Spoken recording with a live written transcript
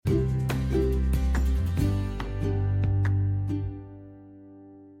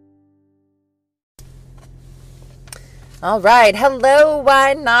All right. Hello,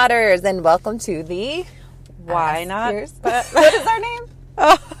 Why Notters, and welcome to the Why Not? What is our name?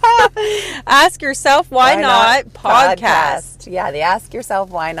 Ask Yourself Why Not podcast. Yeah, the Ask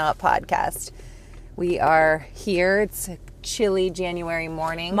Yourself Why Not podcast. We are here. It's a chilly January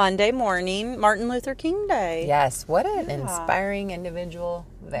morning. Monday morning, Martin Luther King Day. Yes, what an inspiring individual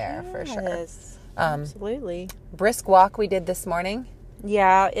there, for sure. Yes, absolutely. Brisk walk we did this morning.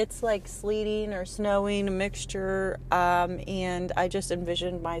 Yeah, it's like sleeting or snowing, a mixture, and I just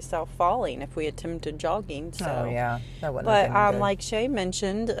envisioned myself falling if we attempted jogging. So. Oh, yeah. That wouldn't have been good. Like Shay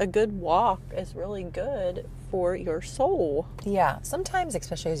mentioned, a good walk is really good for your soul. Yeah, sometimes,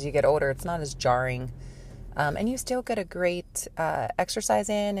 especially as you get older, it's not as jarring. And you still get a great exercise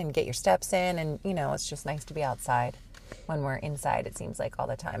in and get your steps in. And, you know, it's just nice to be outside. When we're inside, it seems like all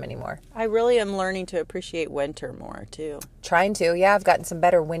the time anymore. I really am learning to appreciate winter more, too. Trying to. Yeah, I've gotten some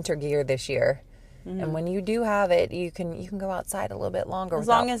better winter gear this year. Mm-hmm. And when you do have it, you can go outside a little bit longer as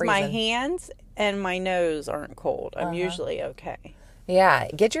without long as freezing. my hands and my nose aren't cold. I'm usually okay. Yeah,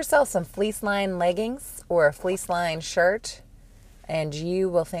 get yourself some fleece line leggings or a fleece line shirt, and you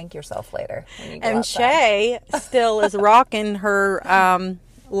will thank yourself later when you go outside. Shay still is rocking her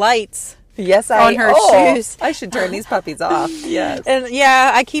lights. Yes, on her shoes. I should turn these puppies off. Yes. And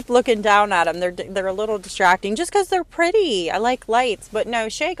yeah, I keep looking down at them. They're a little distracting just because they're pretty. I like lights. But no,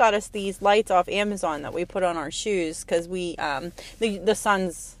 Shay got us these lights off Amazon that we put on our shoes because we the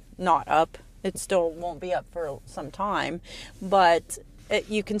sun's not up. It still won't be up for some time. But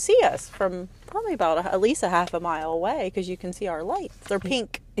you can see us from probably about at least a half a mile away because you can see our lights. They're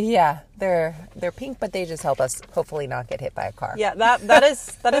pink. Yeah, they're pink, but they just help us hopefully not get hit by a car. Yeah, that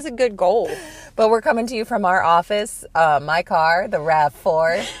is a good goal. But we're coming to you from our office, my car, the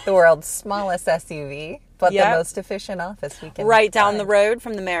RAV4, the world's smallest SUV, but the most efficient office we can right down find. the road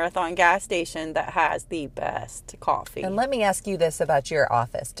from the Marathon gas station that has the best coffee. And let me ask you this about your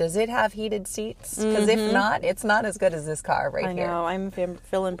office. Does it have heated seats? Because if not, it's not as good as this car right here. I know. I'm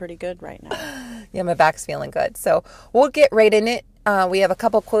feeling pretty good right now. Yeah, my back's feeling good. So we'll get right in it. We have a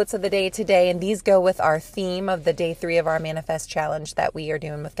couple quotes of the day today, and these go with our theme of the day 3 of our Manifest Challenge that we are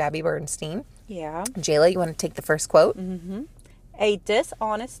doing with Gabby Bernstein. Yeah. Jayla, you want to take the first quote? Mm-hmm. A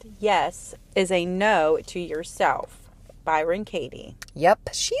dishonest yes is a no to yourself. Byron Katie. Yep.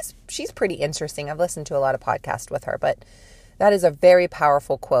 She's pretty interesting. I've listened to a lot of podcasts with her, but that is a very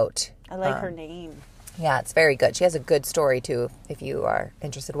powerful quote. I like her name. Yeah, it's very good. She has a good story, too, if you are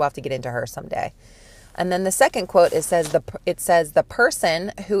interested. We'll have to get into her someday. And then the second quote, it says the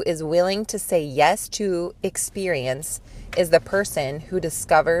person who is willing to say yes to experience is the person who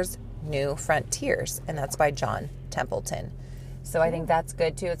discovers new frontiers. And that's by John Templeton. So I think that's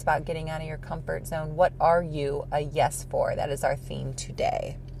good, too. It's about getting out of your comfort zone. What are you a yes for? That is our theme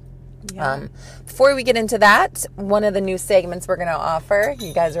today. Yeah. Before we get into that, one of the new segments we're going to offer.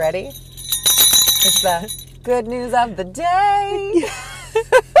 You guys ready? It's the good news of the day.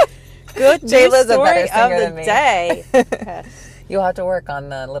 Good news Jayla's a better story singer of than the me. day. You'll have to work on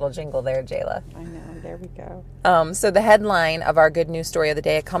the little jingle there, Jayla. I know. There we go. So the headline of our good news story of the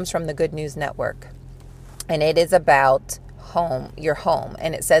day, it comes from the Good News Network. And it is about your home.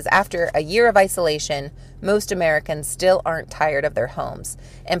 And it says, after a year of isolation, most Americans still aren't tired of their homes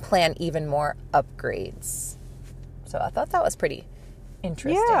and plan even more upgrades. So I thought that was pretty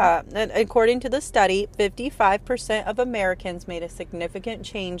interesting. Yeah. And according to the study, 55% of Americans made a significant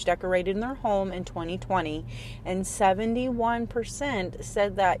change decorating their home in 2020. And 71%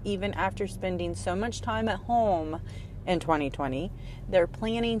 said that even after spending so much time at home in 2020, they're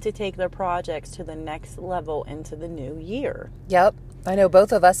planning to take their projects to the next level into the new year. Yep. I know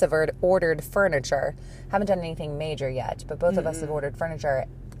both of us have ordered furniture. Haven't done anything major yet, but both of us have ordered furniture.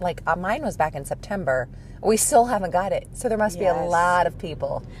 Like, mine was back in September. We still haven't got it. So there must be a lot of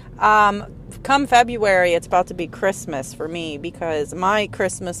people. Come February, it's about to be Christmas for me because my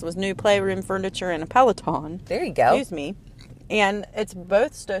Christmas was new playroom furniture and a Peloton. There you go. Excuse me. And it's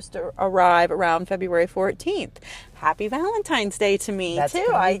both supposed to arrive around February 14th. Happy Valentine's Day to me, too,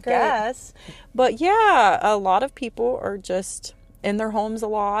 I guess. But yeah, a lot of people are just in their homes a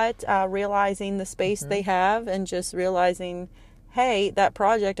lot, realizing the space they have and just realizing, hey, that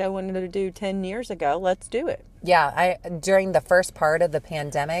project I wanted to do 10 years ago, let's do it. Yeah, during the first part of the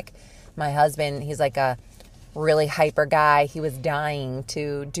pandemic, my husband, he's like a really hyper guy. He was dying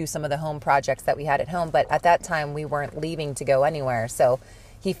to do some of the home projects that we had at home. But at that time, we weren't leaving to go anywhere. So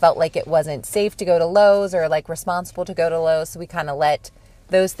he felt like it wasn't safe to go to Lowe's or like responsible to go to Lowe's. So we kind of let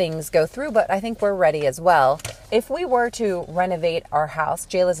those things go through. But I think we're ready as well. If we were to renovate our house,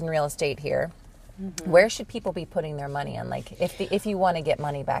 Jayla's in real estate here. Where should people be putting their money on? Like if you want to get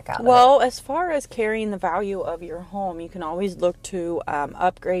money back out of it? Well, as far as carrying the value of your home, you can always look to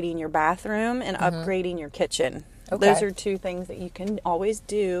upgrading your bathroom and upgrading your kitchen. Okay. Those are two things that you can always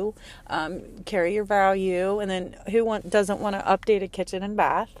do. Carry your value, and then doesn't want to update a kitchen and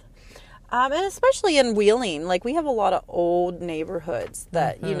bath? And especially in Wheeling, like we have a lot of old neighborhoods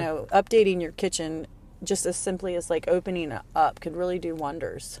that, you know, updating your kitchen just as simply as like opening it up could really do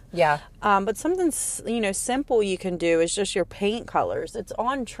wonders. Yeah. But something, you know, simple you can do is just your paint colors. It's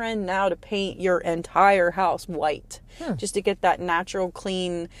on trend now to paint your entire house white, just to get that natural,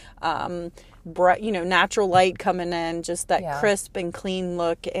 clean, bright, you know, natural light coming in, just that crisp and clean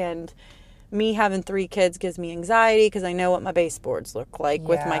look. And me having 3 kids gives me anxiety because I know what my baseboards look like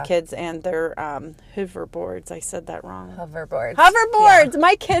with my kids and their hoverboards. I said that wrong. Hoverboards. Hoverboards! Yeah.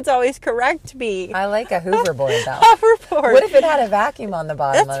 My kids always correct me. I like a hoverboard though. Hoverboard. What if it had a vacuum on the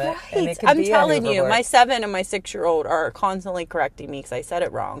bottom of it? Right. And it could I'm be telling you, hoverboard? my 7 and my 6-year-old are constantly correcting me because I said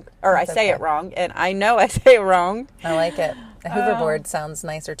it wrong. Or I say it wrong, and I know I say it wrong. I like it. A hoverboard sounds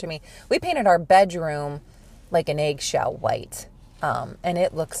nicer to me. We painted our bedroom like an eggshell white. And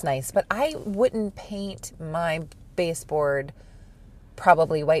it looks nice, but I wouldn't paint my baseboard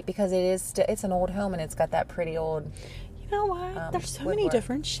probably white because it's an old home and it's got that pretty old. You know what? There's so many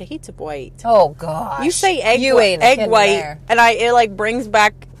different shades of white. Oh gosh! You say egg white, and it like brings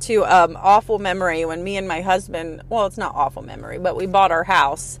back to awful memory when me and my husband. Well, it's not awful memory, but we bought our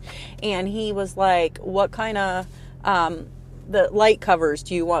house, and he was like, "What kind of the light covers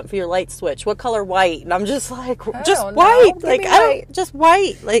do you want for your light switch? What color white?" And I'm just like, just white. Like, just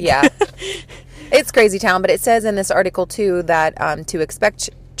white. Like, yeah. It's crazy town, but it says in this article too that to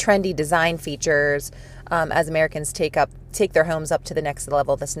expect trendy design features as Americans take their homes up to the next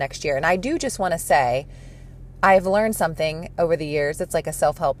level this next year. And I do just want to say, I've learned something over the years. It's like a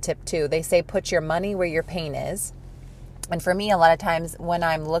self-help tip too. They say put your money where your pain is. And for me, a lot of times when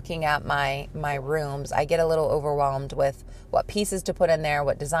I'm looking at my rooms, I get a little overwhelmed with what pieces to put in there,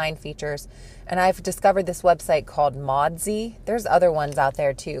 what design features. And I've discovered this website called Modsy. There's other ones out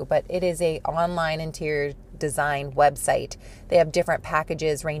there too, but it is a online interior design website. They have different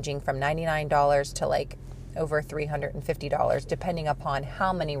packages ranging from $99 to like over $350, depending upon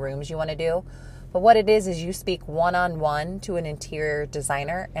how many rooms you want to do. But what it is you speak one-on-one to an interior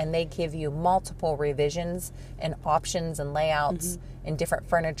designer, and they give you multiple revisions and options and layouts and different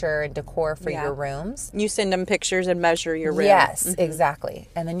furniture and decor for your rooms. You send them pictures and measure your room. Yes, exactly.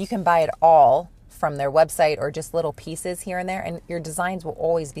 And then you can buy it all from their website or just little pieces here and there, and your designs will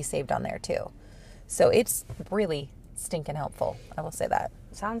always be saved on there too. So it's really stinking helpful. I will say that.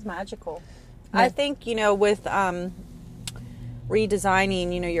 Sounds magical. Yeah. I think, you know, with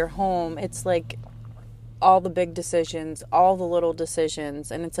redesigning, you know, your home, it's like all the big decisions, all the little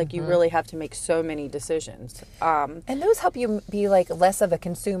decisions, and it's like you really have to make so many decisions. And those help you be like less of a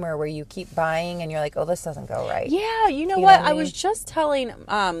consumer where you keep buying and you're like, oh, this doesn't go right. Yeah, you know what? I was just telling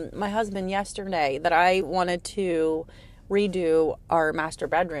my husband yesterday that I wanted to redo our master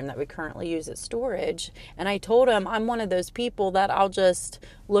bedroom that we currently use as storage, and I told him I'm one of those people that I'll just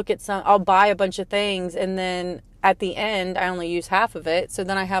I'll buy a bunch of things, and then at the end I only use half of it, so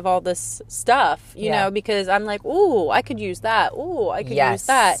then I have all this stuff, you know, because I'm like, ooh, I could use that, ooh, I could use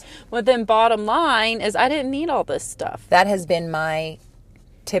that, but then bottom line is I didn't need all this stuff. That has been my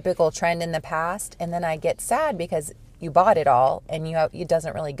typical trend in the past, and then I get sad because you bought it all and it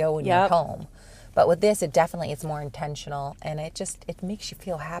doesn't really go in your home. But with this, it's more intentional, and it makes you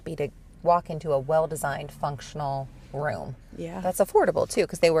feel happy to walk into a well-designed, functional room. Yeah. That's affordable, too,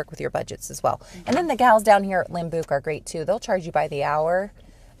 because they work with your budgets as well. And then the gals down here at Limbook are great, too. They'll charge you by the hour,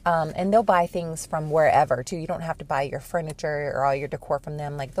 and they'll buy things from wherever, too. You don't have to buy your furniture or all your decor from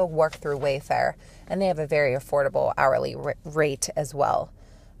them. Like, they'll work through Wayfair, and they have a very affordable hourly rate as well.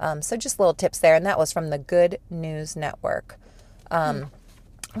 So just little tips there, and that was from the Good News Network.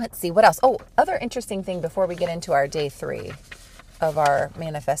 Let's see, what else? Oh, other interesting thing before we get into our day 3 of our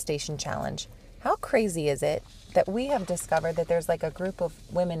manifestation challenge. How crazy is it that we have discovered that there's like a group of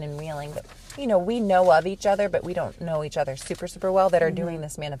women in Wheeling that, you know, we know of each other, but we don't know each other super, super well that are doing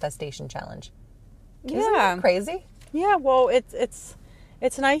this manifestation challenge. Isn't that crazy? Yeah, well, it's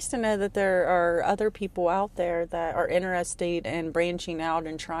nice to know that there are other people out there that are interested in branching out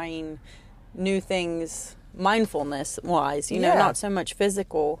and trying new things mindfulness wise, you know, not so much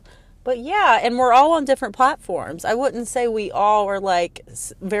physical, but and we're all on different platforms. I wouldn't say we all are like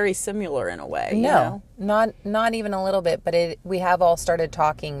very similar in a way. No, not even a little bit, but we have all started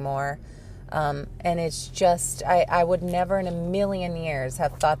talking more. And it's just, I would never in a million years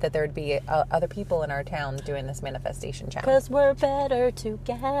have thought that there would be other people in our town doing this manifestation challenge. Because we're better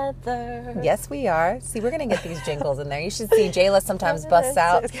together. Yes, we are. See, we're going to get these jingles in there. You should see Jayla sometimes busts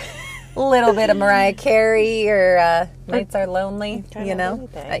out a little bit of Mariah Carey or Nights Are Lonely, you know,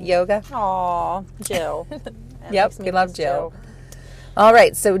 at yoga. Aw, Jill. Yep, we love Jill. All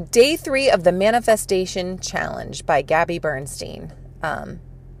right, so day 3 of the Manifestation Challenge by Gabby Bernstein.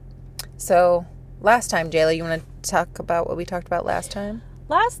 So last time, Jayla, you want to talk about what we talked about last time?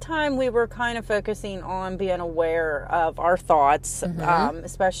 Last time we were kind of focusing on being aware of our thoughts,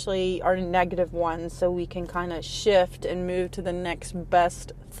 especially our negative ones, so we can kind of shift and move to the next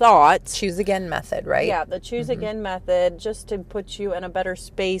best thoughts. Choose again method, right? Yeah, the choose again method, just to put you in a better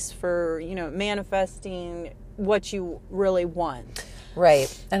space for, manifesting what you really want.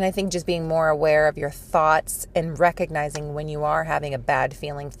 Right. And I think just being more aware of your thoughts and recognizing when you are having a bad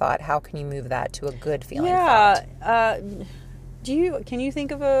feeling thought, how can you move that to a good feeling thought? Can you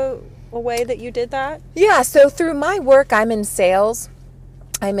think of a way that you did that? Yeah, so through my work, I'm in sales.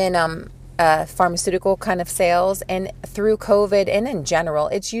 I'm in pharmaceutical kind of sales, and through COVID and in general,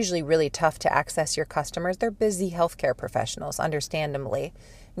 it's usually really tough to access your customers. They're busy healthcare professionals, understandably.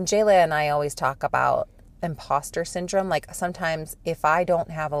 And Jayla and I always talk about imposter syndrome. Like sometimes if I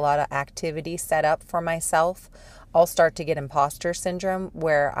don't have a lot of activity set up for myself, I'll start to get imposter syndrome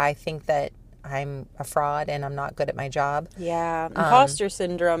where I think that I'm a fraud and I'm not good at my job. Yeah. Imposter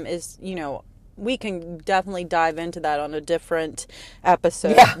syndrome is, we can definitely dive into that on a different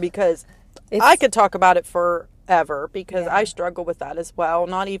episode because I could talk about it forever because I struggle with that as well.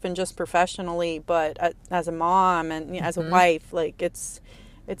 Not even just professionally, but as a mom and as a wife, like it's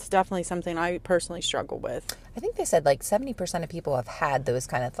definitely something I personally struggle with. I think they said like 70% of people have had those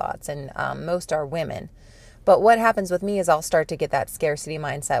kind of thoughts, and most are women. But what happens with me is I'll start to get that scarcity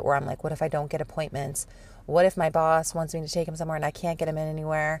mindset where I'm like, what if I don't get appointments? What if my boss wants me to take him somewhere and I can't get him in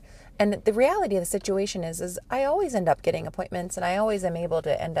anywhere? And the reality of the situation is I always end up getting appointments, and I always am able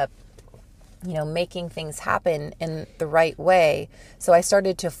to end up making things happen in the right way. So I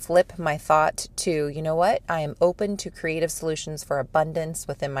started to flip my thought to, you know what? I am open to creative solutions for abundance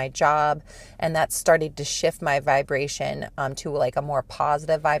within my job. And that started to shift my vibration to like a more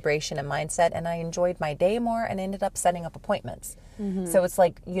positive vibration and mindset. And I enjoyed my day more and ended up setting up appointments. So it's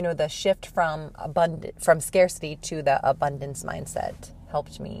like, the shift from scarcity to the abundance mindset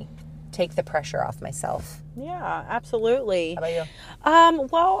helped me take the pressure off myself. Yeah, absolutely. How about you?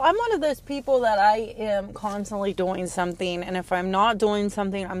 Well, I'm one of those people that I am constantly doing something, and if I'm not doing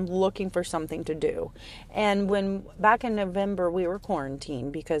something, I'm looking for something to do. And back in November we were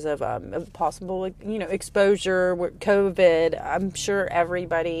quarantined because of possible, exposure with COVID. I'm sure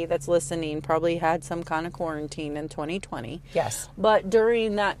everybody that's listening probably had some kind of quarantine in 2020. Yes. But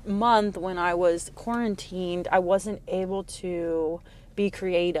during that month when I was quarantined, I wasn't able to be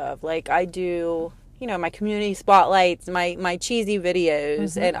creative like I do, my community spotlights, my cheesy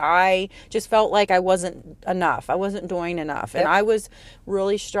videos, and I just felt like I wasn't enough. I wasn't doing enough. And I was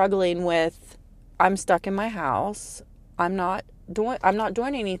really struggling with, I'm stuck in my house. I'm not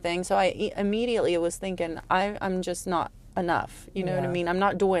doing anything. So I immediately was thinking, I'm just not enough. You know what I mean? I'm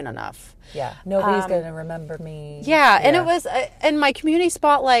not doing enough. Yeah. Nobody's going to remember me. Yeah. And it was, in my community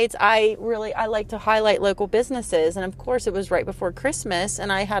spotlights, I like to highlight local businesses. And of course it was right before Christmas and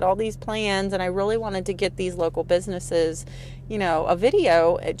I had all these plans and I really wanted to get these local businesses, a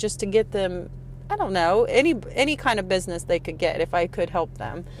video just to get them, I don't know, any kind of business they could get if I could help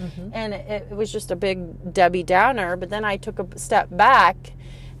them. And it was just a big Debbie Downer. But then I took a step back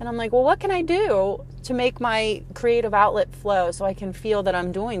and I'm like, well, what can I do to make my creative outlet flow so I can feel that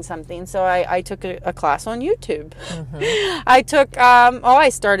I'm doing something? So I took a class on YouTube. I took, I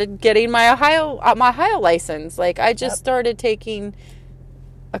started getting my Ohio license. Like I just started taking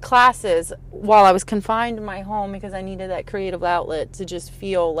classes while I was confined in my home because I needed that creative outlet to just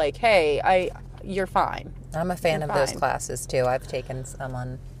feel like, hey, you're fine. I'm a fan of those classes too. I've taken some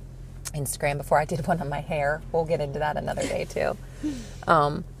on Instagram before. I did one on my hair. We'll get into that another day too.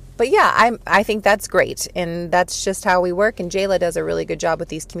 But yeah, I think that's great. And that's just how we work. And Jayla does a really good job with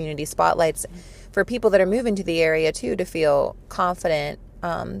these community spotlights for people that are moving to the area too, to feel confident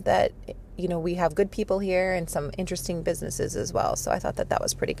that, we have good people here and some interesting businesses as well. So I thought that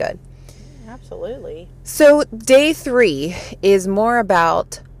was pretty good. Absolutely. So day 3 is more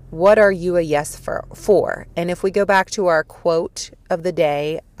about what are you a yes for? And if we go back to our quote of the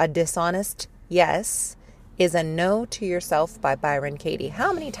day, a dishonest yes is a no to yourself by Byron Katie.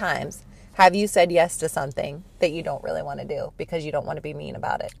 How many times have you said yes to something that you don't really want to do because you don't want to be mean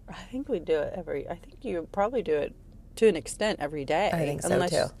about it? I think we do it I think you probably do it to an extent every day. I think so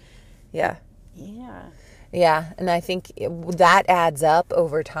too. Yeah. Yeah. Yeah. And I think that adds up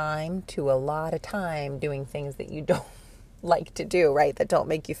over time to a lot of time doing things that you don't like to do, right? That don't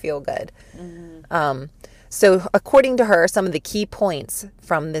make you feel good. So according to her, some of the key points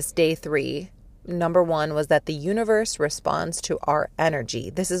from this day 3, number 1 was that the universe responds to our energy.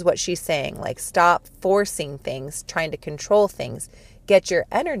 This is what she's saying. Like, stop forcing things, trying to control things. Get your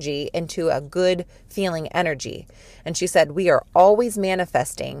energy into a good feeling energy. And she said, we are always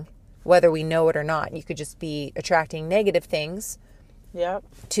manifesting, whether we know it or not. You could just be attracting negative things Yep.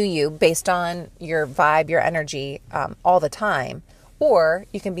 to you based on your vibe, your energy, all the time. Or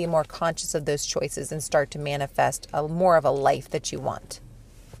you can be more conscious of those choices and start to manifest more of a life that you want.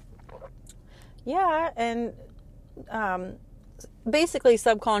 Yeah, and basically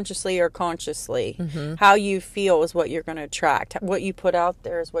subconsciously or consciously, how you feel is what you're going to attract. What you put out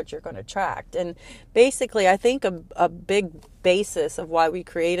there is what you're going to attract. And basically, I think a big basis of why we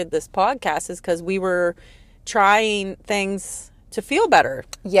created this podcast is because we were trying things to feel better.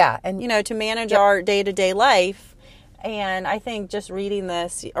 Yeah. And you know, to manage our day-to-day life. And I think just reading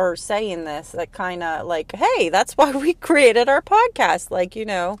this or saying this, that kind of like, hey, that's why we created our podcast. Like, you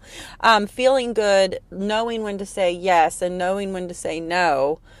know, feeling good, knowing when to say yes and knowing when to say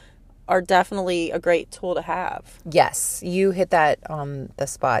no are definitely a great tool to have. yes, you hit that on the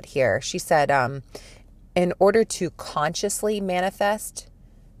spot here. She said, in order to consciously manifest,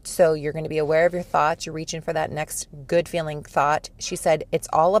 so you're going to be aware of your thoughts, you're reaching for that next good feeling thought. She said, it's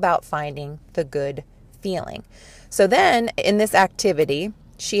all about finding the good feeling. So then in this activity,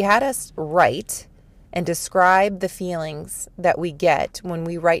 she had us write and describe the feelings that we get when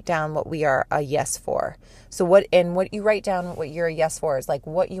we write down what we are a yes for. So what you write down what you're a yes for is like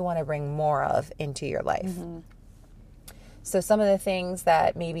what you want to bring more of into your life. So some of the things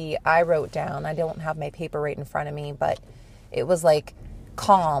that maybe I wrote down, I don't have my paper right in front of me, but it was like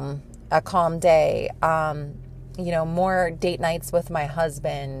calm, a calm day, you know, more date nights with my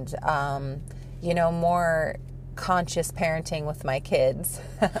husband, you know, more conscious parenting with my kids.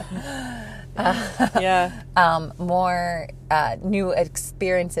 More new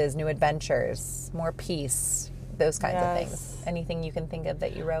experiences, new adventures, more peace, those kinds of things. Anything you can think of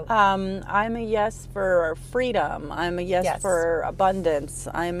that you wrote? I'm a yes for freedom. I'm a yes for abundance.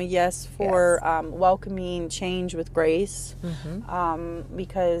 I'm a yes for welcoming change with grace.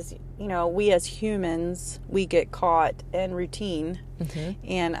 Because, you know, we as humans, we get caught in routine.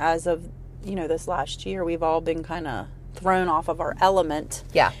 And as of, you know, this last year, we've all been kind of thrown off of our element.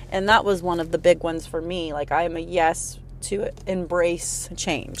 Yeah. And that was one of the big ones for me. Like, I am a yes to embrace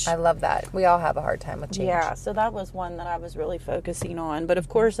change. I love that. We all have a hard time with change. Yeah, so that was one that I was really focusing on. But of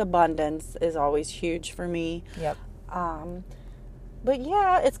course, abundance is always huge for me. Yep. But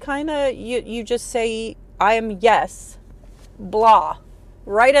yeah, it's kind of, you just say, I am yes, blah.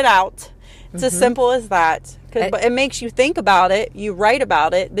 Write it out. It's as simple as that. But it makes you think about it. You write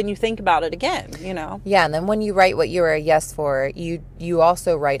about it, then you think about it again, you know? Yeah, and then when you write what you are a yes for, you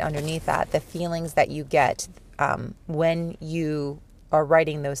also write underneath that the feelings that you get when you are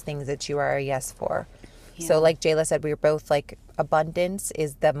writing those things that you are a yes for. Yeah. So like Jayla said, we were both like, abundance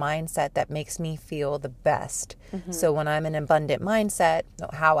is the mindset that makes me feel the best. So when I'm in an abundant mindset,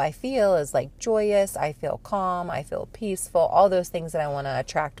 how I feel is like joyous, I feel calm, I feel peaceful, all those things that I want to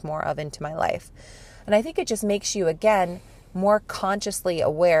attract more of into my life. And I think it just makes you, again, more consciously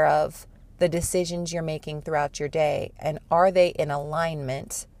aware of the decisions you're making throughout your day. And are they in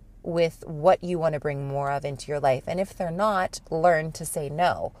alignment with what you want to bring more of into your life? And if they're not, learn to say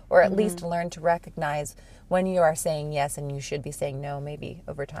no, or at least learn to recognize when you are saying yes and you should be saying no. Maybe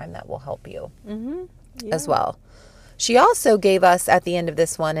over time that will help you as well. She also gave us at the end of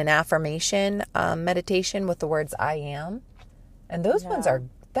this one an affirmation meditation with the words I am. And those ones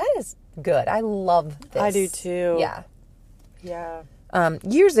that is good. I love this. I do too. Yeah. Yeah.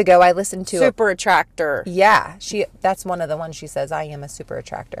 Years ago, I listened to Super attractor. Yeah, that's one of the ones she says, I am a super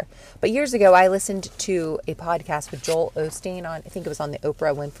attractor. But years ago, I listened to a podcast with Joel Osteen on, I think it was on the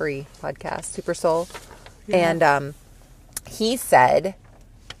Oprah Winfrey podcast, Super Soul. Yeah. And he said,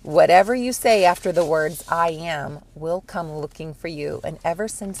 whatever you say after the words I am will come looking for you. And ever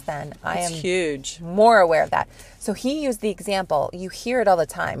since then, I am huge. More aware of that. So he used the example, you hear it all the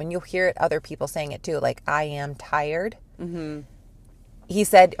time, and you'll hear it other people saying it too, like, I am tired. He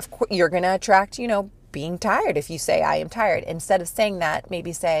said, of course, you're going to attract, you know, being tired if you say I am tired. Instead of saying that,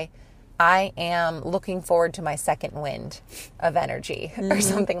 maybe say, I am looking forward to my second wind of energy or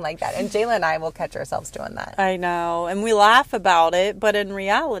something like that. And Jayla and I will catch ourselves doing that. I know. And we laugh about it, but in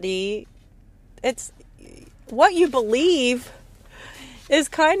reality, it's what you believe is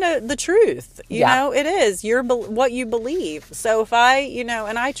kind of the truth. You know, it is what you believe. So if I,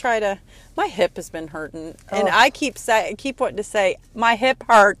 and I try to, my hip has been hurting, and I keep wanting to say my hip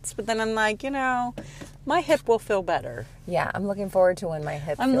hurts, but then I'm like, my hip will feel better. Yeah, I'm looking forward to when my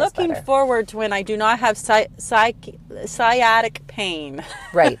hip I'm feels looking better. forward to when I do not have sciatic pain.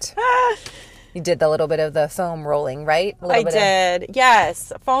 Right. You did the little bit of the foam rolling, right? I did.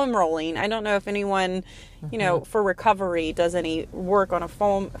 Yes, foam rolling. I don't know if anyone, for recovery does any work on a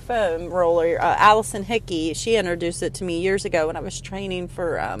foam roller. Allison Hickey, she introduced it to me years ago when I was training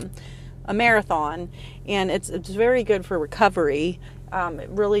for a marathon, and it's very good for recovery. It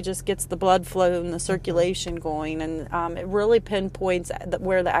really just gets the blood flow and the circulation going, and it really pinpoints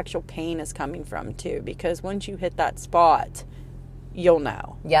where the actual pain is coming from too, because once you hit that spot, you'll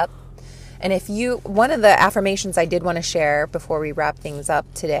know. Yep. And one of the affirmations I did want to share before we wrap things up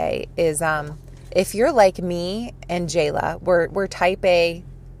today is, if you're like me and Jayla, we're type A,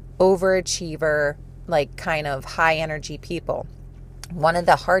 overachiever, like kind of high energy people. One of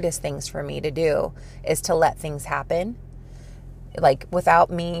the hardest things for me to do is to let things happen, like without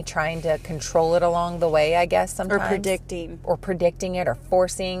me trying to control it along the way, I guess sometimes. Or predicting it or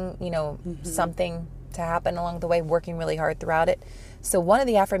forcing, something to happen along the way, working really hard throughout it. So one of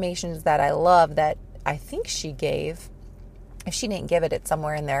the affirmations that I love that I think she gave, if she didn't give it, it's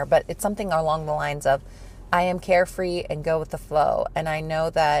somewhere in there, but it's something along the lines of, I am carefree and go with the flow. And I know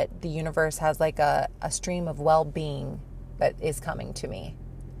that the universe has like a stream of well-being that is coming to me,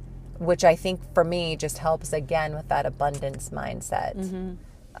 which I think for me just helps again with that abundance mindset,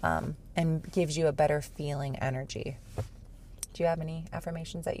 and gives you a better feeling energy. Do you have any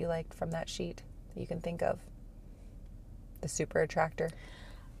affirmations that you liked from that sheet that you can think of? The super attractor.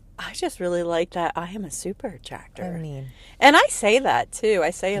 I just really like that. I am a super attractor. I mean, and I say that too.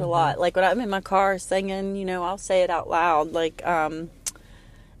 I say it a lot. Like when I'm in my car singing, I'll say it out loud. Like, and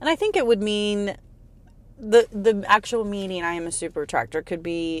I think it would mean the actual meaning. I am a super attractor could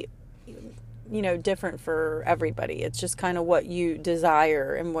be, different for everybody. It's just kind of what you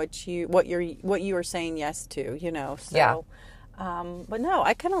desire and what you are saying yes to. So. Yeah. But no,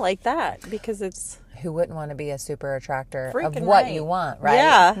 I kind of like that because it's. Who wouldn't want to be a super attractor of Freaking what right. you want,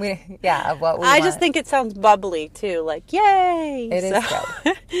 right? Yeah. Of what we I want. just think it sounds bubbly too, like yay. It is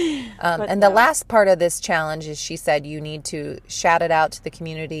good. And the last part of this challenge is she said you need to shout it out to the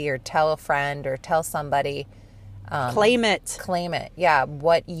community or tell a friend or tell somebody. Claim it. Claim it. Yeah,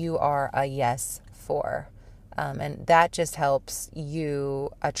 what you are a yes for. And that just helps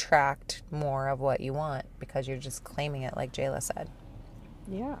you attract more of what you want because you're just claiming it, like Jayla said.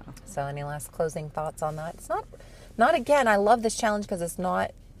 Yeah. So any last closing thoughts on that? It's not again, I love this challenge because it's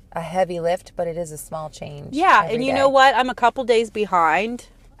not a heavy lift, but it is a small change. Yeah, and you know what? I'm a couple days behind,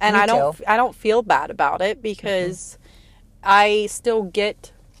 and I don't feel bad about it because I still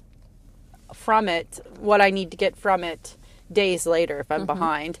get from it what I need to get from it days later if I'm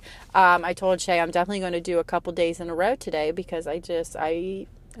behind. I told Shay I'm definitely going to do a couple days in a row today because I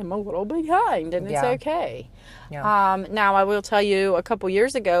am a little behind, and it's okay. Yeah. Now I will tell you, a couple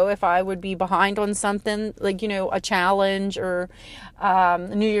years ago, if I would be behind on something like, a challenge or a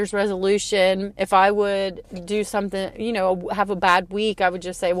New Year's resolution, if I would do something, have a bad week, I would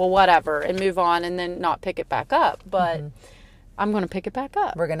just say, well, whatever, and move on and then not pick it back up. But I'm going to pick it back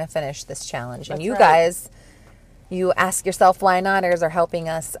up. We're going to finish this challenge. That's and you right. guys, you Ask Yourself Why Noters are helping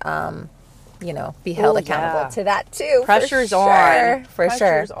us, be held accountable to that too. Pressure's on.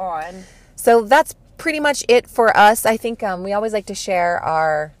 Pressure's on. So that's pretty much it for us. I think we always like to share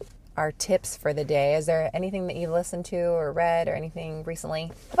our tips for the day. Is there anything that you listened to or read or anything recently?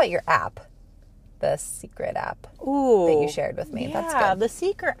 How about your app? The Secret app that you shared with me. Yeah, that's good. The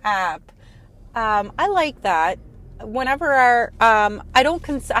Secret app. I like that. Whenever I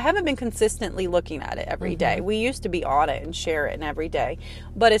haven't been consistently looking at it every day. We used to be on it and share it every day,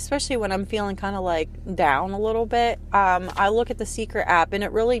 but especially when I'm feeling kind of like down a little bit, I look at the Secret app and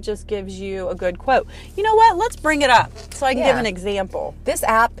it really just gives you a good quote. You know what? Let's bring it up so I can give an example. This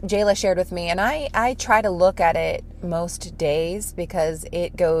app Jayla shared with me, and I try to look at it most days because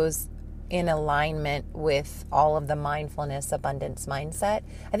it goes in alignment with all of the mindfulness abundance mindset.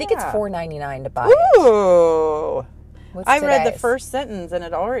 I think it's $4.99 to buy it. Ooh. I read the today's? first sentence and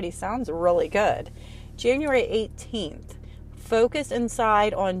it already sounds really good. January 18th. Focus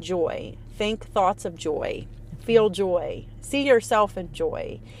inside on joy. Think thoughts of joy. Feel joy. See yourself in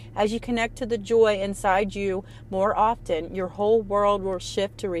joy. As you connect to the joy inside you more often, your whole world will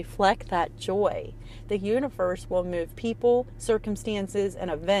shift to reflect that joy. The universe will move people, circumstances, and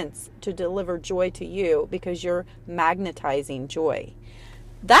events to deliver joy to you because you're magnetizing joy.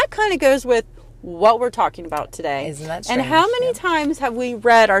 That kind of goes with what we're talking about today. Isn't that And strange? how many Yeah. times have we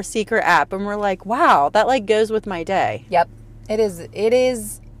read our secret app and we're like, wow, that like goes with my day. Yep. It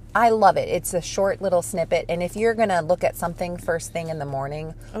is. I love it. It's a short little snippet. And if you're going to look at something first thing in the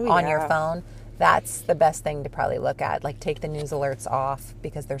morning on your yeah. phone, that's the best thing to probably look at. Like, take the news alerts off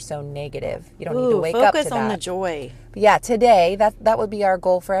because they're so negative. You don't need to wake up to focus on that. the joy. But yeah, today, that would be our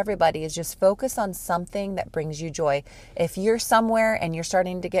goal for everybody, is just focus on something that brings you joy. If you're somewhere and you're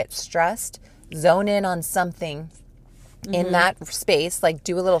starting to get stressed, zone in on something in that space. Like,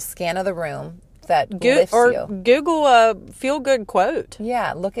 do a little scan of the room that lifts you. Google a feel-good quote.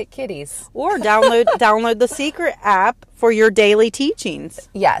 Yeah, look at kitties. Or download the secret app for your daily teachings.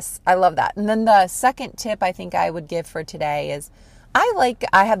 Yes, I love that. And then the second tip I think I would give for today is I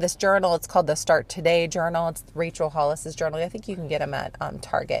have this journal. It's called the Start Today journal. It's Rachel Hollis's journal. I think you can get them at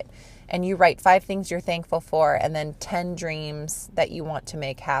Target. And you write 5 things you're thankful for and then 10 dreams that you want to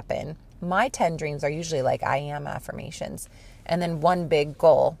make happen. My 10 dreams are usually like I am affirmations. And then one big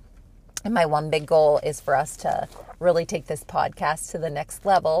goal. And my one big goal is for us to really take this podcast to the next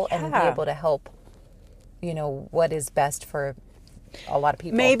level and be able to help, what is best for a lot of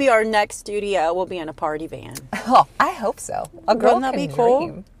people. Maybe our next studio will be in a party van. Oh, I hope so. A girl Wouldn't that can be cool?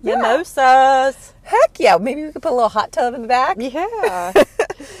 dream. Yeah. Mimosas. Heck yeah. Maybe we could put a little hot tub in the back. Yeah.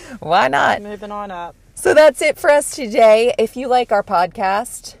 Why not? Moving on up. So that's it for us today. If you like our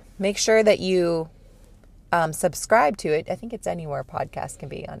podcast, make sure that you subscribe to it. I think it's anywhere podcasts can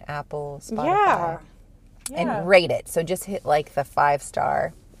be, on Apple, Spotify. Yeah. And rate it. So just hit like the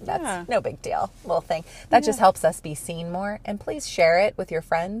 5-star. That's no big deal. Little thing. That just helps us be seen more. And please share it with your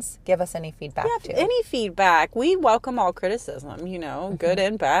friends. Give us any feedback too. Any feedback. We welcome all criticism, good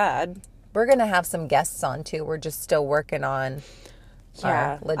and bad. We're going to have some guests on too. We're just still working on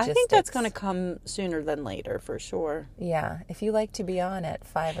our logistics. I think that's going to come sooner than later for sure. Yeah. If you like to be on at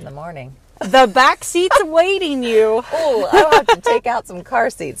 5 a.m. The back seat's awaiting you. Oh, I'll have to take out some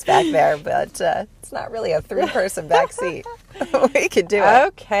car seats back there, but it's not really a 3-person back seat. We could do it.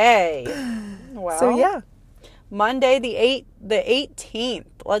 Okay. Well, So yeah. Monday the 18th.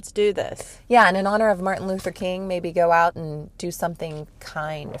 Let's do this. Yeah, and in honor of Martin Luther King, maybe go out and do something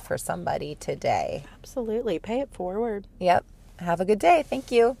kind for somebody today. Absolutely. Pay it forward. Yep. Have a good day.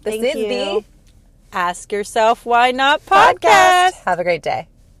 Thank you. This is the Ask Yourself Why Not podcast. Have a great day.